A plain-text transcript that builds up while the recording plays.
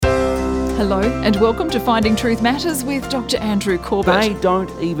Hello and welcome to Finding Truth Matters with Dr. Andrew Corbett. They don't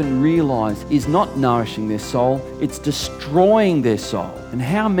even realise is not nourishing their soul, it's destroying their soul. And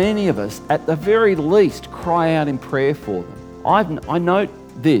how many of us, at the very least, cry out in prayer for them? I note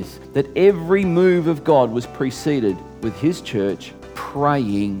this, that every move of God was preceded with His church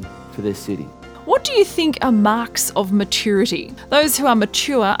praying for their city. What do you think are marks of maturity? Those who are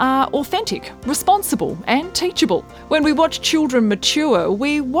mature are authentic, responsible and teachable. When we watch children mature,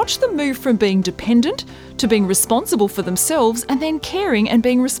 we watch them move from being dependent to being responsible for themselves and then caring and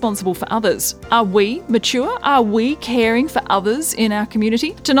being responsible for others. Are we mature? Are we caring for others in our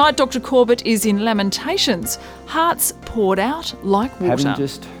community? Tonight, Dr. Corbett is in Lamentations, hearts poured out like water. Having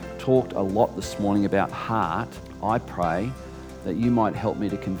just talked a lot this morning about heart, I pray that you might help me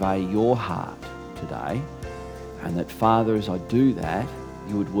to convey your heart today, and that, Father, as I do that,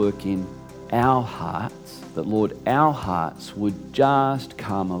 you would work in our hearts, that, Lord, our hearts would just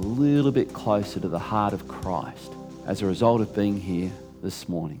come a little bit closer to the heart of Christ as a result of being here this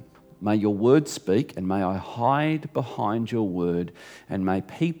morning. May your word speak, and may I hide behind your word, and may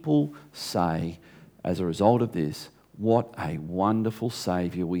people say, as a result of this, what a wonderful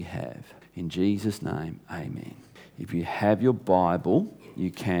Saviour we have. In Jesus' name, amen. If you have your Bible,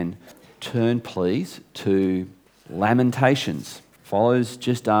 you can turn, please, to Lamentations. Follows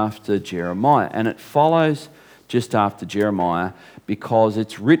just after Jeremiah. And it follows just after Jeremiah because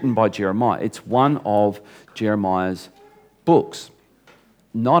it's written by Jeremiah. It's one of Jeremiah's books.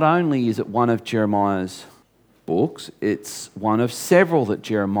 Not only is it one of Jeremiah's books, it's one of several that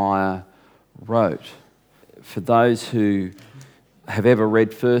Jeremiah wrote. For those who have ever read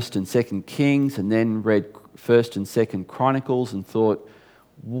 1st and 2nd Kings and then read 1st and 2nd Chronicles and thought,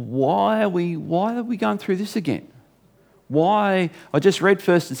 why are we going through this again? Why? I just read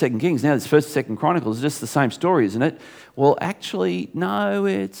 1st and 2nd Kings. Now it's 1st and 2nd Chronicles. It's just the same story, isn't it? Well, actually, no,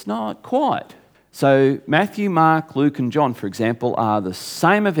 it's not quite. So Matthew, Mark, Luke and John, for example, are the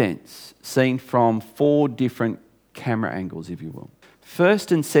same events seen from 4 different camera angles, if you will.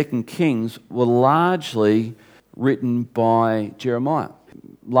 1st and 2nd Kings were largely written by Jeremiah,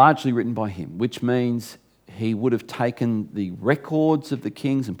 largely written by him, which means he would have taken the records of the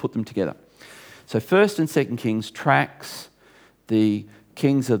kings and put them together. So 1st and 2nd Kings tracks the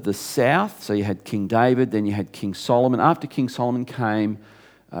kings of the south. So you had King David, then you had King Solomon. After King Solomon came,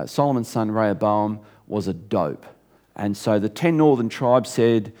 Solomon's son Rehoboam was a dope. And so the 10 northern tribes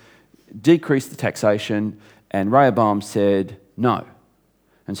said, decrease the taxation, and Rehoboam said, no.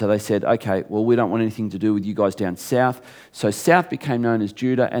 And so they said, okay, well, we don't want anything to do with you guys down south. So south became known as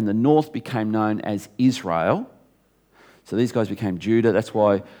Judah and the north became known as Israel. So these guys became Judah. That's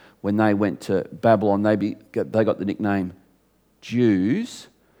why when they went to Babylon, they got the nickname Jews.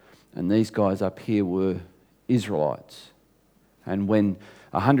 And these guys up here were Israelites. And when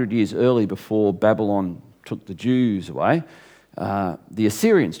 100 years early, before Babylon took the Jews away, the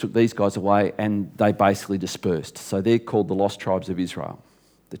Assyrians took these guys away and they basically dispersed. So they're called the lost tribes of Israel.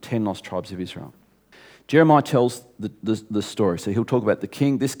 The 10 lost tribes of Israel. Jeremiah tells the story. So he'll talk about the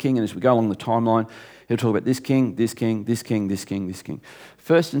king, this king, and as we go along the timeline, he'll talk about this king, this king, this king, this king, this king.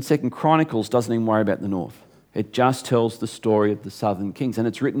 1st and 2nd Chronicles doesn't even worry about the north. It just tells the story of the southern kings, and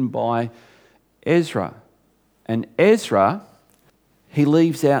it's written by Ezra. And Ezra, he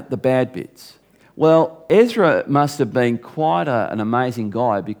leaves out the bad bits. Well, Ezra must have been quite an amazing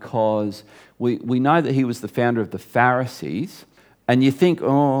guy because we know that he was the founder of the Pharisees. And you think,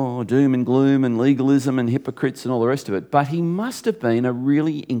 oh, doom and gloom and legalism and hypocrites and all the rest of it. But he must have been a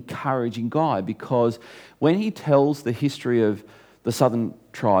really encouraging guy because when he tells the history of the southern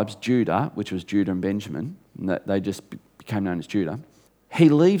tribes, Judah, which was Judah and Benjamin, and they just became known as Judah, he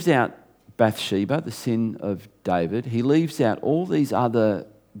leaves out Bathsheba, the sin of David. He leaves out all these other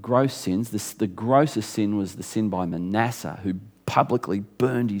gross sins. The grossest sin was the sin by Manasseh, who publicly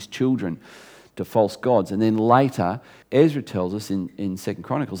burned his children to false gods. And then later, Ezra tells us in 2nd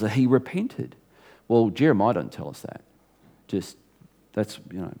Chronicles that he repented. Well, Jeremiah doesn't tell us that.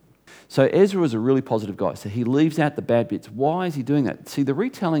 So Ezra was a really positive guy. So he leaves out the bad bits. Why is he doing that? See, the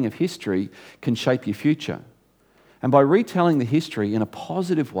retelling of history can shape your future. And by retelling the history in a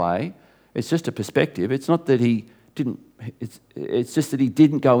positive way, it's just a perspective. It's not that he didn't, it's just that he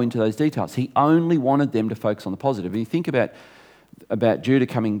didn't go into those details. He only wanted them to focus on the positive. And you think about Judah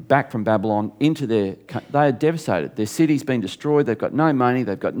coming back from Babylon into they are devastated. Their city's been destroyed. They've got no money.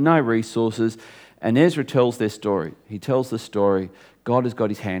 They've got no resources. And Ezra tells their story. He tells the story, God has got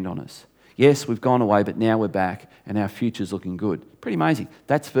his hand on us. Yes, we've gone away, but now we're back and our future's looking good. Pretty amazing.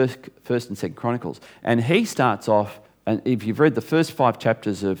 That's 1st and 2nd Chronicles. And he starts off And if you've read the first 5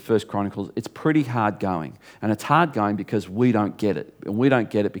 chapters of 1 Chronicles, it's pretty hard going. And it's hard going because we don't get it. And we don't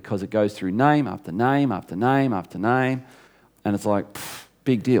get it because it goes through name after name after name after name. And it's like,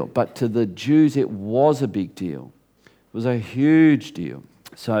 big deal. But to the Jews, it was a big deal. It was a huge deal.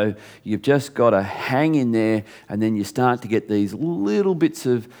 So you've just got to hang in there, and then you start to get these little bits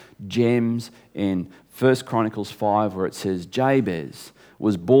of gems in 1 Chronicles 5 where it says Jabez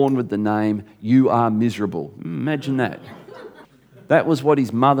was born with the name, "You are miserable." Imagine that. That was what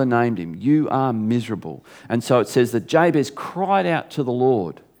his mother named him, "You are miserable." And so it says that Jabez cried out to the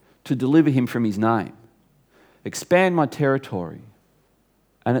Lord to deliver him from his name. Expand my territory.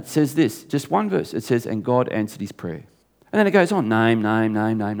 And it says this, just one verse, it says, and God answered his prayer. And then it goes on, name.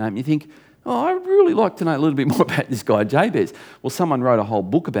 You think, I'd really like to know a little bit more about this guy, Jabez. Well, someone wrote a whole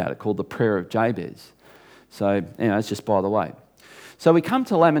book about it called The Prayer of Jabez. So, it's just by the way. So we come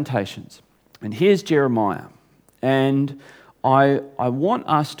to Lamentations, and here's Jeremiah. And I want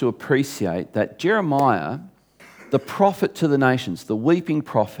us to appreciate that Jeremiah, the prophet to the nations, the weeping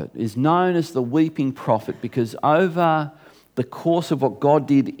prophet, is known as the weeping prophet because over the course of what God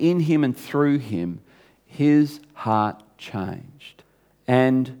did in him and through him, his heart changed.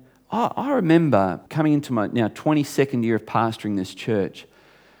 And I remember coming into my now 22nd year of pastoring this church,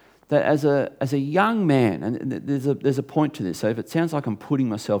 that as a young man, and there's a point to this, so if it sounds like I'm putting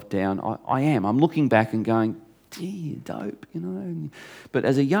myself down, I am. I'm looking back and going, gee, dope, But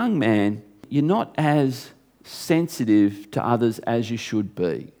as a young man, you're not as sensitive to others as you should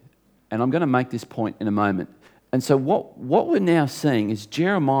be. And I'm going to make this point in a moment. And so what we're now seeing is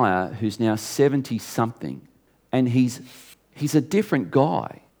Jeremiah, who's now 70-something, and he's a different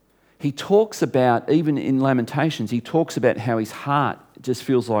guy. He talks about, even in Lamentations, he talks about how his heart just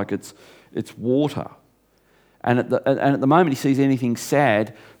feels like it's water. And at the moment he sees anything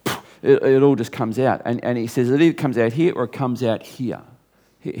sad, it all just comes out. And he says it either comes out here or it comes out here.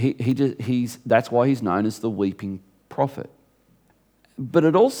 That's why he's known as the weeping prophet. But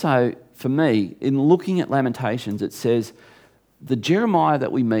it also, for me, in looking at Lamentations, it says the Jeremiah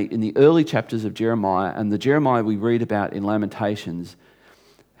that we meet in the early chapters of Jeremiah and the Jeremiah we read about in Lamentations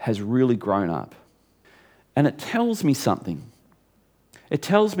has really grown up. And it tells me something. It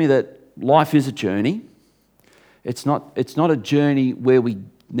tells me that life is a journey. It's not a journey where we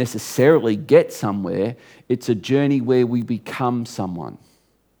necessarily get somewhere. It's a journey where we become someone.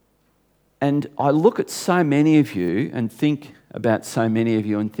 And I look at so many of you and think about so many of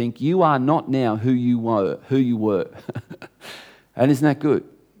you and think, you are not now who you were. And isn't that good?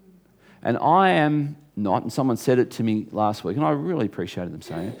 And I am not, and someone said it to me last week, and I really appreciated them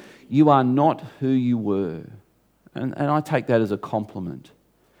saying it, you are not who you were. And I take that as a compliment.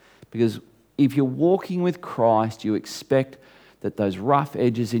 Because if you're walking with Christ, you expect that those rough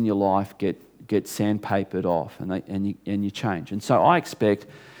edges in your life get sandpapered off and you change. And so I expect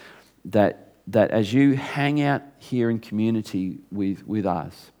that as you hang out here in community with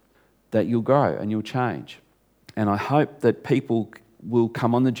us, that you'll grow and you'll change. And I hope that people will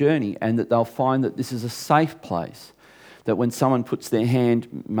come on the journey and that they'll find that this is a safe place. That when someone puts their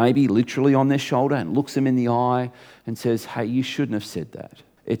hand maybe literally on their shoulder and looks them in the eye and says, hey, you shouldn't have said that.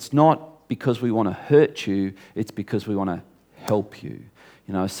 It's not because we want to hurt you, it's because we want to help you.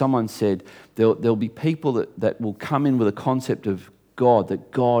 Someone said there'll be people that will come in with a concept of God,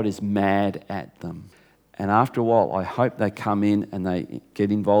 that God is mad at them. And after a while, I hope they come in and they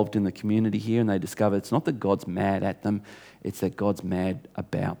get involved in the community here and they discover it's not that God's mad at them, it's that God's mad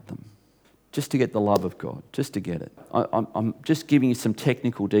about them. Just to get the love of God, just to get it. I'm just giving you some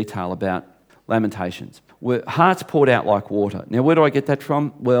technical detail about Lamentations. Where hearts poured out like water. Now, where do I get that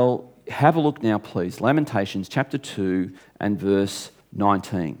from? Well, have a look now, please. Lamentations chapter 2 and verse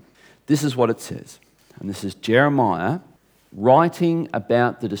 19. This is what it says. And this is Jeremiah writing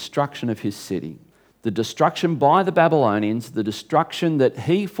about the destruction of his city. The destruction by the Babylonians, the destruction that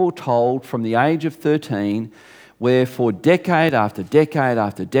he foretold from the age of 13, where for decade after decade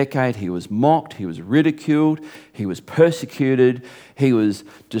after decade he was mocked, he was ridiculed, he was persecuted, he was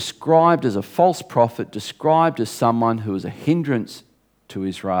described as a false prophet, described as someone who was a hindrance to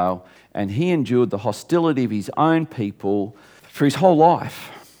Israel, and he endured the hostility of his own people for his whole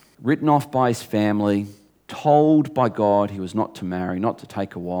life, written off by his family, told by God he was not to marry, not to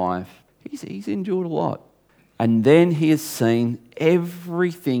take a wife. He's endured a lot. And then he has seen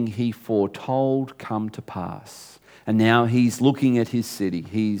everything he foretold come to pass. And now he's looking at his city.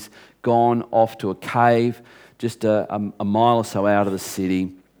 He's gone off to a cave just a mile or so out of the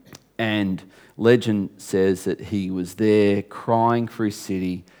city. And legend says that he was there crying for his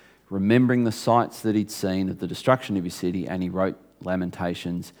city, remembering the sights that he'd seen of the destruction of his city, and he wrote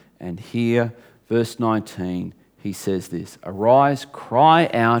Lamentations. And here, verse 19, he says this, "Arise, cry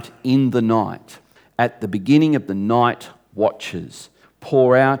out in the night, at the beginning of the night watches.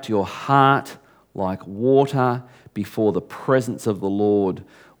 Pour out your heart like water before the presence of the Lord.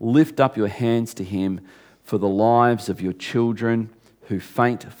 Lift up your hands to him for the lives of your children who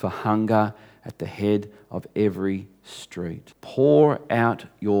faint for hunger at the head of every street." Pour out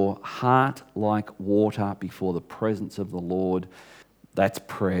your heart like water before the presence of the Lord. That's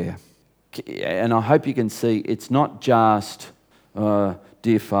prayer. And I hope you can see it's not just,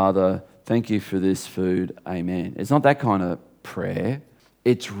 "Dear Father, thank you for this food, amen." It's not that kind of prayer.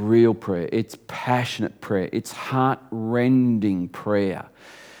 It's real prayer. It's passionate prayer. It's heart-rending prayer.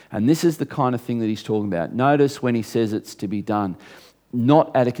 And this is the kind of thing that he's talking about. Notice when he says it's to be done,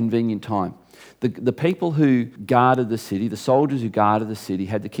 not at a convenient time. The people who guarded the city, the soldiers who guarded the city,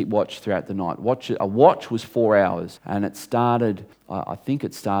 had to keep watch throughout the night. A watch was 4 hours, and it started, I think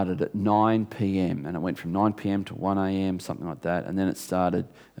it started at 9 p.m, and it went from 9 p.m. to 1 a.m, something like that, and then it started,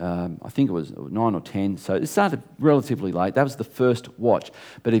 I think it was 9 or 10, so it started relatively late. That was the first watch.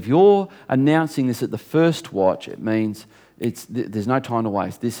 But if you're announcing this at the first watch, it means there's no time to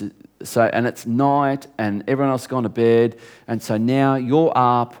waste. And it's night, and everyone else has gone to bed, and so now you're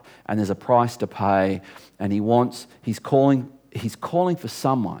up, and there's a price to pay, and he's calling for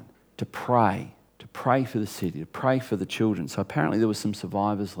someone to pray for the city, to pray for the children. So apparently there were some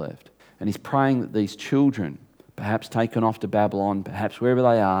survivors left, and he's praying that these children, perhaps taken off to Babylon, perhaps wherever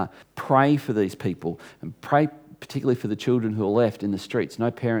they are, pray for these people, and pray particularly for the children who are left in the streets. No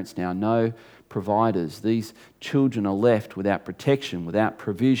parents now, no providers. These children are left without protection, without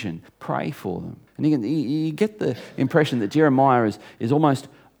provision. Pray for them. And you get the impression that Jeremiah is almost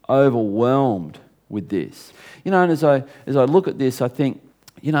overwhelmed with this. And as I look at this, I think,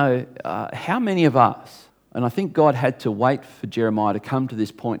 how many of us, and I think God had to wait for Jeremiah to come to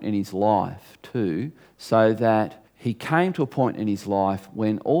this point in his life too, so that he came to a point in his life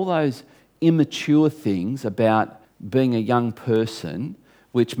when all those immature things about being a young person,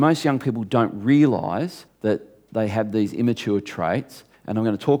 which most young people don't realise that they have these immature traits, and I'm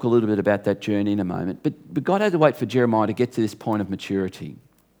going to talk a little bit about that journey in a moment, but God had to wait for Jeremiah to get to this point of maturity.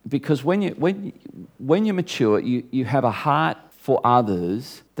 Because when you're mature, you have a heart for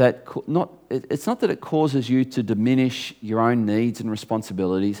others that it's not that it causes you to diminish your own needs and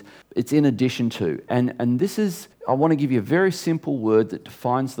responsibilities. It's in addition to. And this is, I want to give you a very simple word that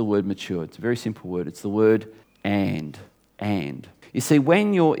defines the word mature. It's a very simple word. It's the word and. You see,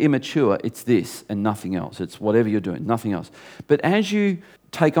 when you're immature, it's this and nothing else. It's whatever you're doing, nothing else. But as you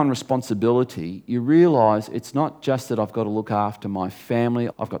take on responsibility, you realise it's not just that I've got to look after my family.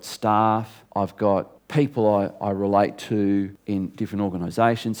 I've got staff. I've got people I relate to in different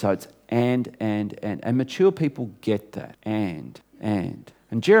organisations. So it's and. And mature people get that. And. And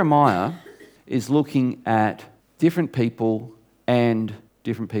Jeremiah is looking at different people and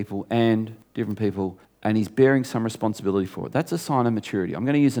different people and different people, and he's bearing some responsibility for it. That's a sign of maturity. I'm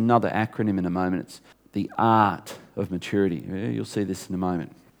going to use another acronym in a moment. It's the art of maturity. You'll see this in a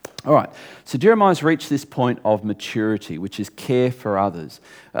moment. All right, so Jeremiah's reached this point of maturity, which is care for others.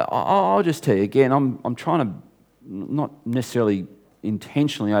 I'll just tell you again, I'm trying to not necessarily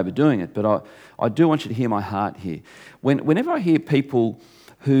intentionally overdoing it, but I do want you to hear my heart here. Whenever I hear people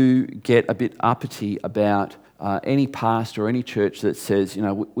who get a bit uppity about any pastor or any church that says,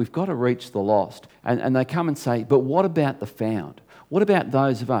 we've got to reach the lost, and they come and say, but what about the found? What about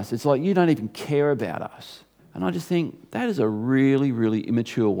those of us? It's like you don't even care about us. And I just think that is a really, really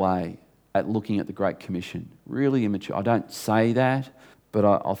immature way at looking at the Great Commission. Really immature. I don't say that, but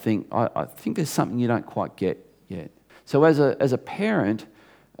I think there's something you don't quite get yet. So as a parent,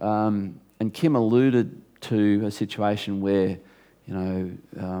 and Kim alluded to a situation where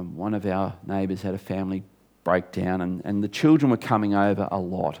one of our neighbours had a family breakdown, and the children were coming over a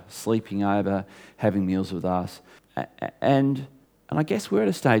lot, sleeping over, having meals with us, and I guess we're at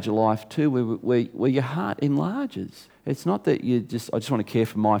a stage of life too where your heart enlarges. It's not that I just want to care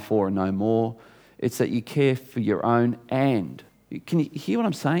for my four and no more. It's that you care for your own and. Can you hear what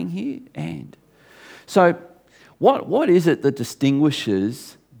I'm saying here? And. So what is it that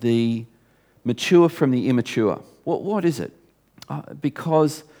distinguishes the mature from the immature? What is it?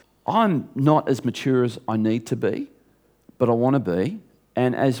 Because I'm not as mature as I need to be, but I want to be.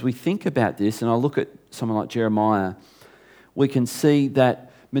 And as we think about this, and I look at someone like Jeremiah, we can see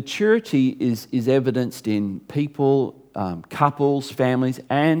that maturity is evidenced in people, couples, families,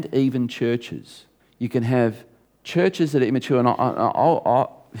 and even churches. You can have churches that are immature, and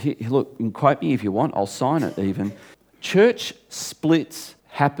look, you can quote me if you want, I'll sign it even. Church splits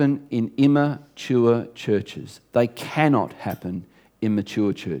happen in immature churches. They cannot happen in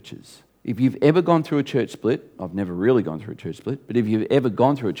mature churches. If you've ever gone through a church split, I've never really gone through a church split, but if you've ever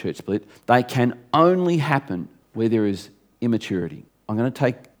gone through a church split, they can only happen where there is immaturity. I'm going to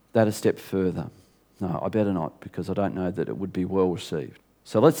take that a step further. No, I better not, because I don't know that it would be well received.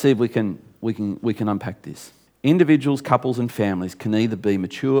 So let's see if we can unpack this. Individuals, couples and families can either be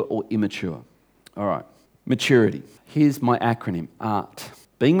mature or immature. All right, maturity. Here's my acronym, ART.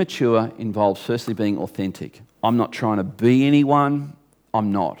 Being mature involves firstly being authentic. I'm not trying to be anyone,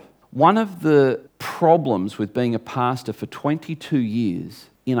 I'm not. One of the problems with being a pastor for 22 years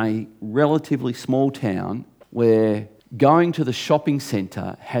in a relatively small town where going to the shopping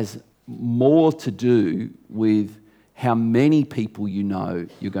centre has more to do with how many people you know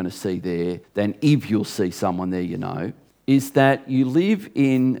you're going to see there than if you'll see someone there you know, is that you live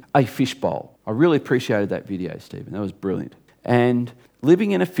in a fishbowl. I really appreciated that video, Stephen. That was brilliant. And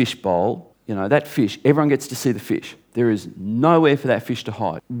living in a fishbowl, you know, that fish, everyone gets to see the fish. There is nowhere for that fish to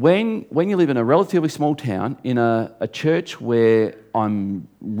hide. When you live in a relatively small town, in a church where I'm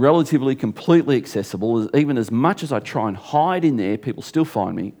relatively completely accessible, even as much as I try and hide in there, people still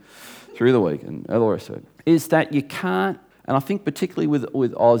find me through the week and all the rest of it, is that you can't, and I think particularly with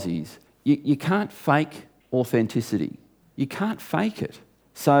Aussies, you can't fake authenticity. You can't fake it.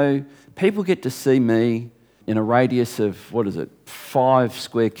 So people get to see me in a radius of, 5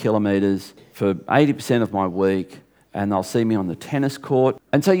 square kilometres for 80% of my week, and they'll see me on the tennis court.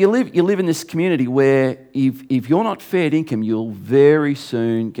 And so you live in this community where if you're not fair income, you'll very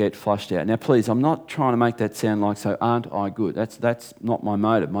soon get flushed out. Now, please, I'm not trying to make that sound like, so aren't I good? That's not my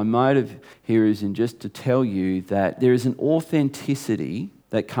motive. My motive here is in just to tell you that there is an authenticity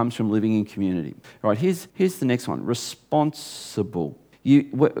that comes from living in community. All right, here's the next one, responsible.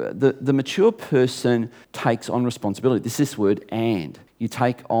 The mature person takes on responsibility. This word and. You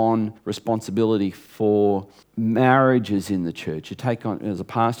take on responsibility for marriages in the church. You take on, as a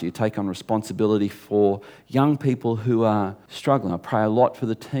pastor, you take on responsibility for young people who are struggling. I pray a lot for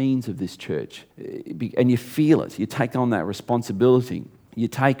the teens of this church. And you feel it. You take on that responsibility. You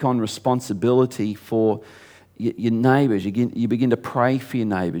take on responsibility for your neighbours. You begin to pray for your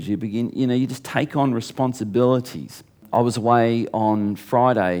neighbours. You just take on responsibilities. I was away on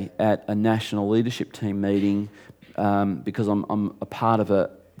Friday at a national leadership team meeting because I'm a part of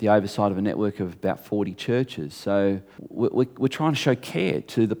the oversight of a network of about 40 churches. So we're trying to show care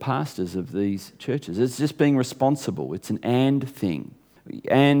to the pastors of these churches. It's just being responsible. It's an and thing.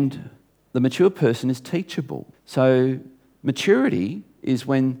 And the mature person is teachable. So maturity is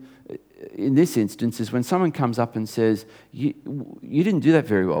when, in this instance, is when someone comes up and says, you didn't do that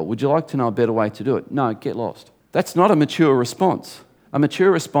very well. Would you like to know a better way to do it? No, get lost. That's not a mature response. A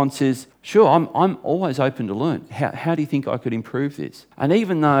mature response is, sure, I'm always open to learn. How do you think I could improve this? And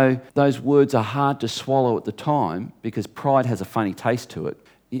even though those words are hard to swallow at the time, because pride has a funny taste to it,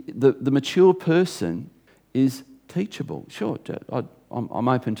 the mature person is teachable. Sure, I'm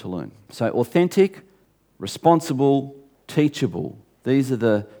open to learn. So authentic, responsible, teachable. These are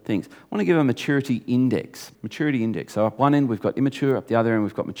the things. I want to give a maturity index. Maturity index. So up one end we've got immature, up the other end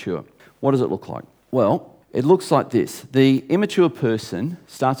we've got mature. What does it look like? Well, it looks like this. The immature person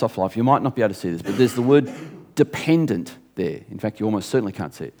starts off life, you might not be able to see this, but there's the word dependent there. In fact, you almost certainly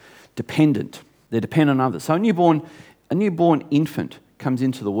can't see it. Dependent. They're dependent on others. So a newborn infant comes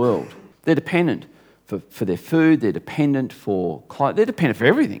into the world. They're dependent for their food, they're dependent for clothes, they're dependent for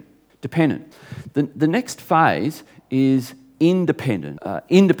everything. Dependent. The next phase is independent.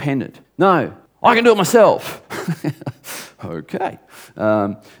 Independent. No, I can do it myself. Okay.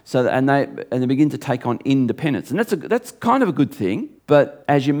 And they begin to take on independence. And that's kind of a good thing. But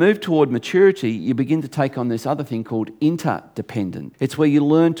as you move toward maturity, you begin to take on this other thing called interdependent. It's where you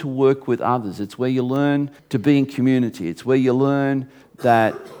learn to work with others. It's where you learn to be in community. It's where you learn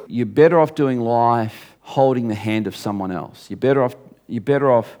that you're better off doing life holding the hand of someone else. You're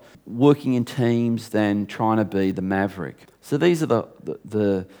better off working in teams than trying to be the maverick. So these are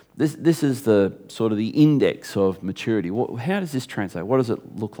this is the sort of the index of maturity. How does this translate? What does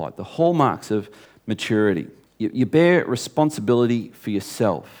it look like? The hallmarks of maturity. You bear responsibility for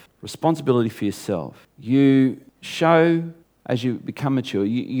yourself. Responsibility for yourself. You show, as you become mature,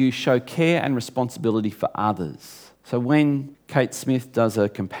 you show care and responsibility for others. So when Kate Smith does a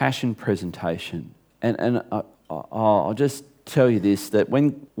compassion presentation, and I'll just tell you this, that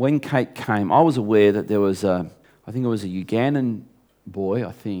when Kate came, I was aware that there was I think it was a Ugandan boy,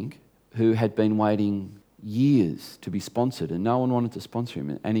 who had been waiting years to be sponsored, and no one wanted to sponsor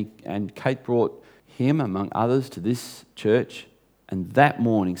him. And Kate brought him, among others, to this church, and that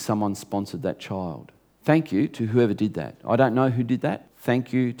morning someone sponsored that child. Thank you to whoever did that. I don't know who did that.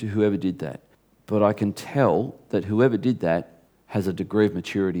 Thank you to whoever did that. But I can tell that whoever did that has a degree of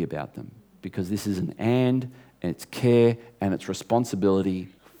maturity about them. because this is an and it's care and it's responsibility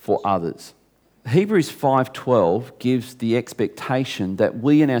for others. Hebrews 5:12 gives the expectation that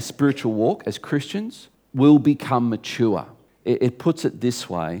we in our spiritual walk as Christians will become mature. It puts it this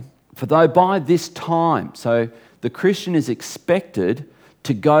way, for though by this time, so the Christian is expected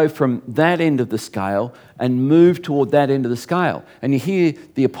to go from that end of the scale and move toward that end of the scale. And you hear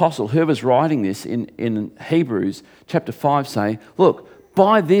the apostle, whoever's writing this in Hebrews chapter 5 say, look,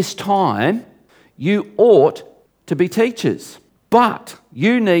 by this time you ought to be teachers, but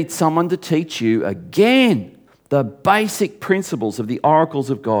you need someone to teach you again the basic principles of the oracles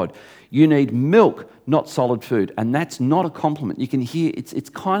of God. You need milk, not solid food. And that's not a compliment. You can hear it's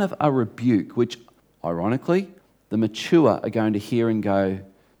kind of a rebuke, which ironically, the mature are going to hear and go,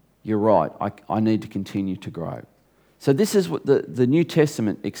 you're right, I need to continue to grow. So this is what the New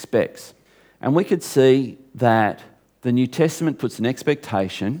Testament expects. And we could see that the New Testament puts an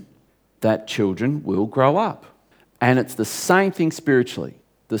expectation that children will grow up. And it's the same thing spiritually.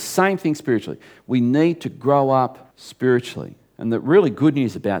 The same thing spiritually. We need to grow up spiritually. And the really good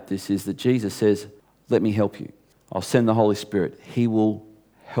news about this is that Jesus says, let me help you. I'll send the Holy Spirit. He will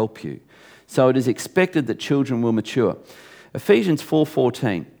help you. So it is expected that children will mature. Ephesians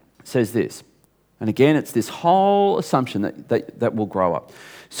 4:14 says this, and again, it's this whole assumption that we'll grow up,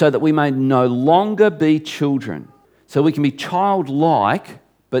 so that we may no longer be children. So we can be childlike,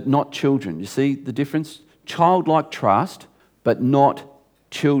 but not children. You see the difference? Childlike trust, but not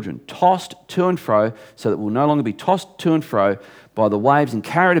children. Tossed to and fro, so that we'll no longer be tossed to and fro by the waves and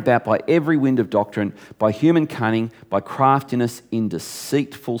carried about by every wind of doctrine, by human cunning, by craftiness in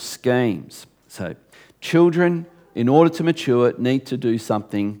deceitful schemes. So children, in order to mature, need to do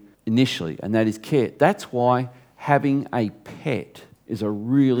something initially, and that is care. That's why having a pet is a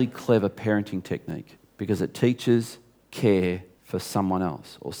really clever parenting technique, because it teaches care for someone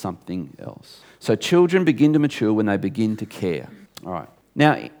else or something else. So children begin to mature when they begin to care. All right.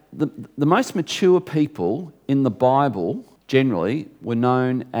 Now, the most mature people in the Bible generally were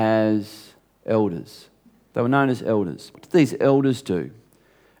known as elders. They were known as elders. What did these elders do?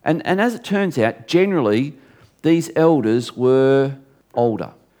 And as it turns out, generally, these elders were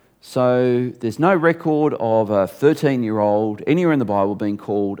older. So there's no record of a 13-year-old anywhere in the Bible being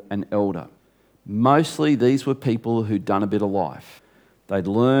called an elder. Mostly these were people who'd done a bit of life. They'd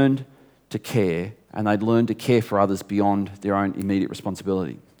learned to care, and they'd learned to care for others beyond their own immediate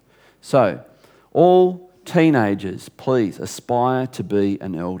responsibility. So all teenagers, please aspire to be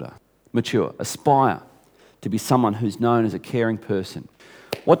an elder. Mature. Aspire to be someone who's known as a caring person.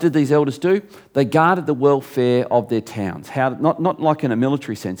 What did these elders do? They guarded the welfare of their towns. Not like in a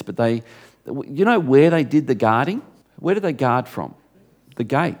military sense, but you know where they did the guarding? Where did they guard from? The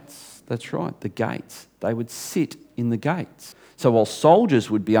gates. That's right, the gates. They would sit in the gates. So while soldiers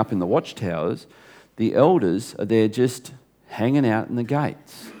would be up in the watchtowers, the elders are there just hanging out in the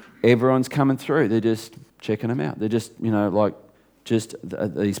gates. Everyone's coming through. They're just checking them out. They're just, are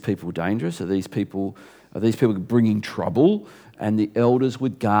these people dangerous? Are these people bringing trouble? And the elders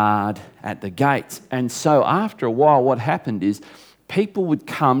would guard at the gates. And so after a while, what happened is people would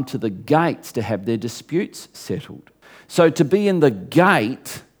come to the gates to have their disputes settled. So to be in the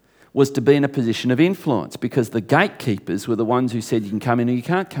gate was to be in a position of influence, because the gatekeepers were the ones who said you can come in or you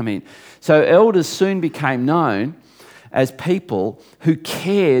can't come in. So elders soon became known as people who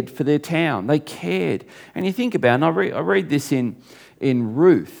cared for their town. They cared. And you think about it, I read this in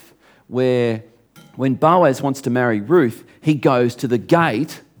Ruth, where when Boaz wants to marry Ruth, he goes to the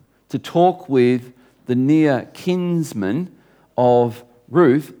gate to talk with the near kinsman of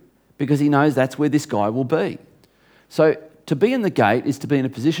Ruth, because he knows that's where this guy will be. So to be in the gate is to be in a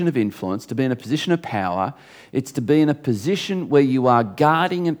position of influence, to be in a position of power. It's to be in a position where you are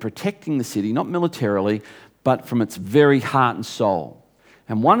guarding and protecting the city, not militarily, but from its very heart and soul.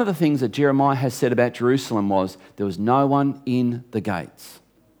 And one of the things that Jeremiah has said about Jerusalem was there was no one in the gates.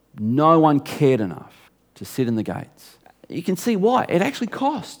 No one cared enough to sit in the gates. You can see why. It actually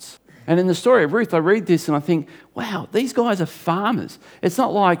costs. And in the story of Ruth, I read this and I think, wow, these guys are farmers. It's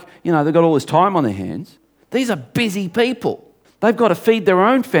not like, they've got all this time on their hands. These are busy people. They've got to feed their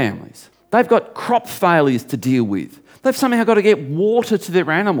own families. They've got crop failures to deal with. They've somehow got to get water to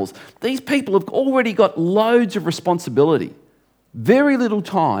their animals. These people have already got loads of responsibility. Very little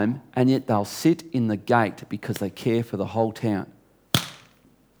time, and yet they'll sit in the gate because they care for the whole town.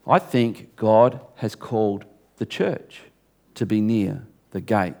 I think God has called the church to be near the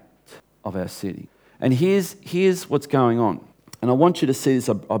gate of our city. And here's what's going on. And I want you to see this.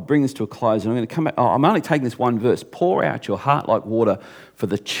 I'll bring this to a close. And I'm going to come back. I'm only taking this one verse. Pour out your heart like water for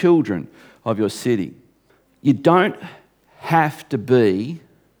the children of your city. You don't have to be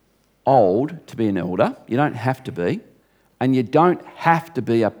old to be an elder. You don't have to be. And you don't have to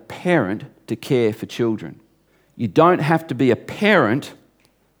be a parent to care for children. You don't have to be a parent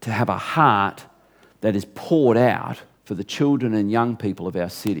to have a heart that is poured out for the children and young people of our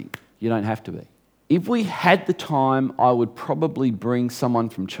city. You don't have to be. If we had the time, I would probably bring someone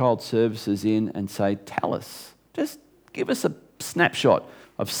from Child Services in and say, tell us, just give us a snapshot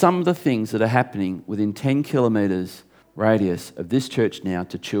of some of the things that are happening within 10 kilometres radius of this church now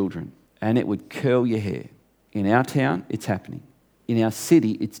to children. And it would curl your hair. In our town, it's happening. In our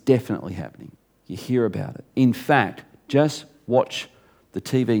city, it's definitely happening. You hear about it. In fact, just watch the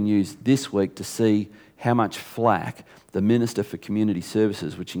TV news this week to see how much flack the Minister for Community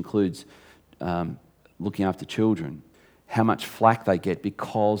Services, which includes looking after children, how much flack they get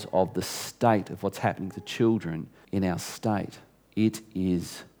because of the state of what's happening to children in our state. It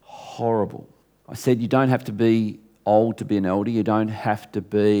is horrible. I said you don't have to be old to be an elder. You don't have to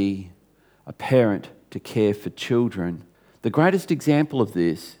be a parent to care for children. The greatest example of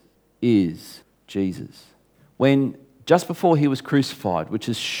this is Jesus. When just before he was crucified, which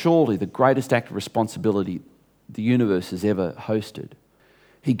is surely the greatest act of responsibility the universe has ever hosted,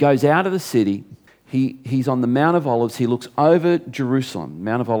 he goes out of the city. He's on the Mount of Olives. He looks over Jerusalem.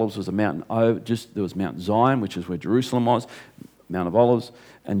 Mount of Olives was a mountain over, there was Mount Zion, which is where Jerusalem was, Mount of Olives.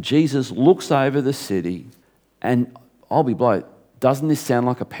 And Jesus looks over the city, and I'll be blowed. Doesn't this sound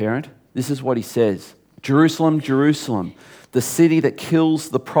like a parent? This is what he says. Jerusalem, Jerusalem, the city that kills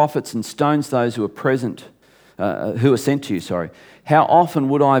the prophets and stones those who are sent to you. How often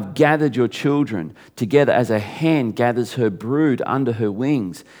would I have gathered your children together as a hen gathers her brood under her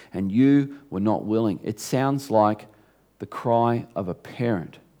wings, and you were not willing. It sounds like the cry of a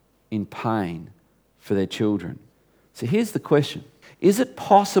parent in pain for their children. So here's the question. Is it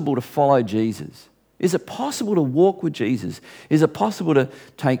possible to follow Jesus? Is it possible to walk with Jesus? Is it possible to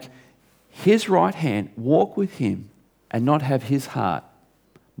take his right hand, walk with him, and not have his heart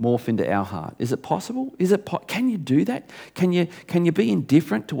morph into our heart? Is it possible? Can you do that? Can you be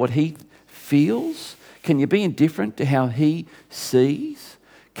indifferent to what he feels? Can you be indifferent to how he sees?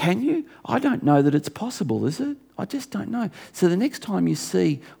 Can you? I don't know that it's possible, is it? I just don't know. So the next time you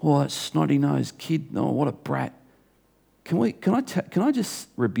see, that snotty-nosed kid, what a brat, can I just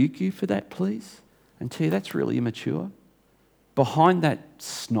rebuke you for that, please? And tell you that's really immature. Behind that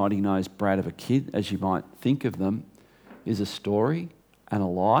snotty-nosed brat of a kid, as you might think of them, is a story and a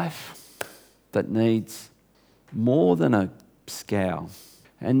life that needs more than a scowl.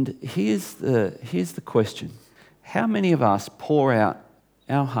 And here's the question. How many of us pour out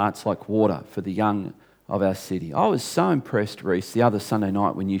our hearts like water for the young of our city? I was so impressed, Reece, the other Sunday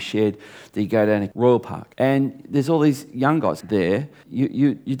night when you shared that you go down to Royal Park and there's all these young guys there.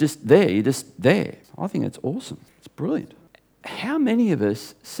 You're just there. I think it's awesome. It's brilliant. How many of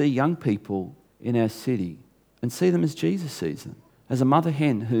us see young people in our city and see them as Jesus sees them? As a mother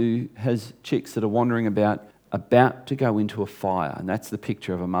hen who has chicks that are wandering about to go into a fire, and that's the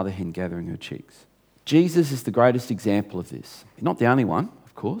picture of a mother hen gathering her chicks. Jesus is the greatest example of this. Not the only one,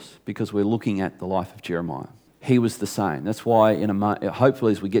 of course, because we're looking at the life of Jeremiah. He was the same. That's why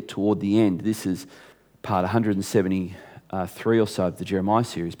hopefully as we get toward the end, this is part 173 or so of the Jeremiah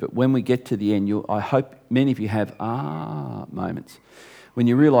series, but when we get to the end, I hope many of you have moments when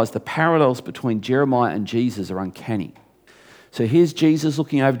you realise the parallels between Jeremiah and Jesus are uncanny. So here's Jesus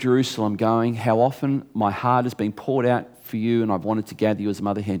looking over Jerusalem going, how often my heart has been poured out for you and I've wanted to gather you as a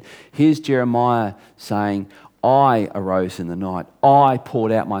mother hen. Here's Jeremiah saying, I arose in the night. I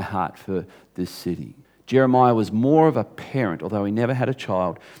poured out my heart for this city. Jeremiah was more of a parent, although he never had a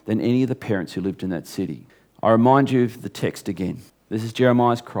child, than any of the parents who lived in that city. I remind you of the text again. This is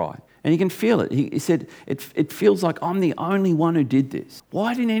Jeremiah's cry. And you can feel it. He said, it feels like I'm the only one who did this.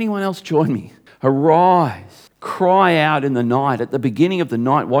 Why didn't anyone else join me? Arise, cry out in the night, at the beginning of the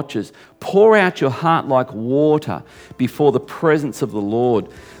night watches. Pour out your heart like water before the presence of the Lord.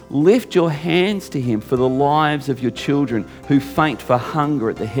 Lift your hands to him for the lives of your children who faint for hunger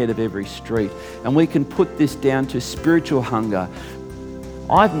at the head of every street. And we can put this down to spiritual hunger.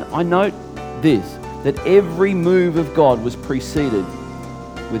 I note this, that every move of God was preceded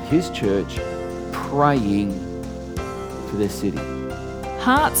with his church praying for their city.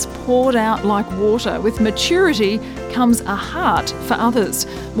 Hearts poured out like water. With maturity comes a heart for others.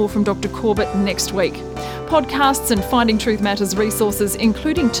 More from Dr. Corbett next week. Podcasts and Finding Truth Matters resources,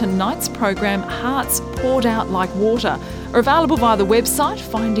 including tonight's program, Hearts Poured Out Like Water, are available via the website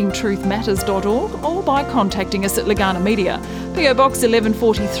findingtruthmatters.org or by contacting us at Legana Media, PO Box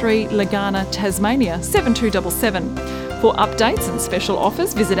 1143, Legana, Tasmania 7277. For updates and special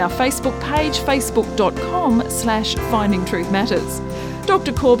offers, visit our Facebook page, facebook.com/findingtruthmatters.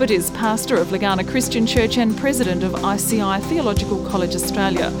 Dr Corbett is pastor of Legana Christian Church and president of ICI Theological College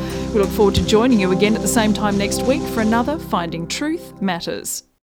Australia. We look forward to joining you again at the same time next week for another Finding Truth Matters.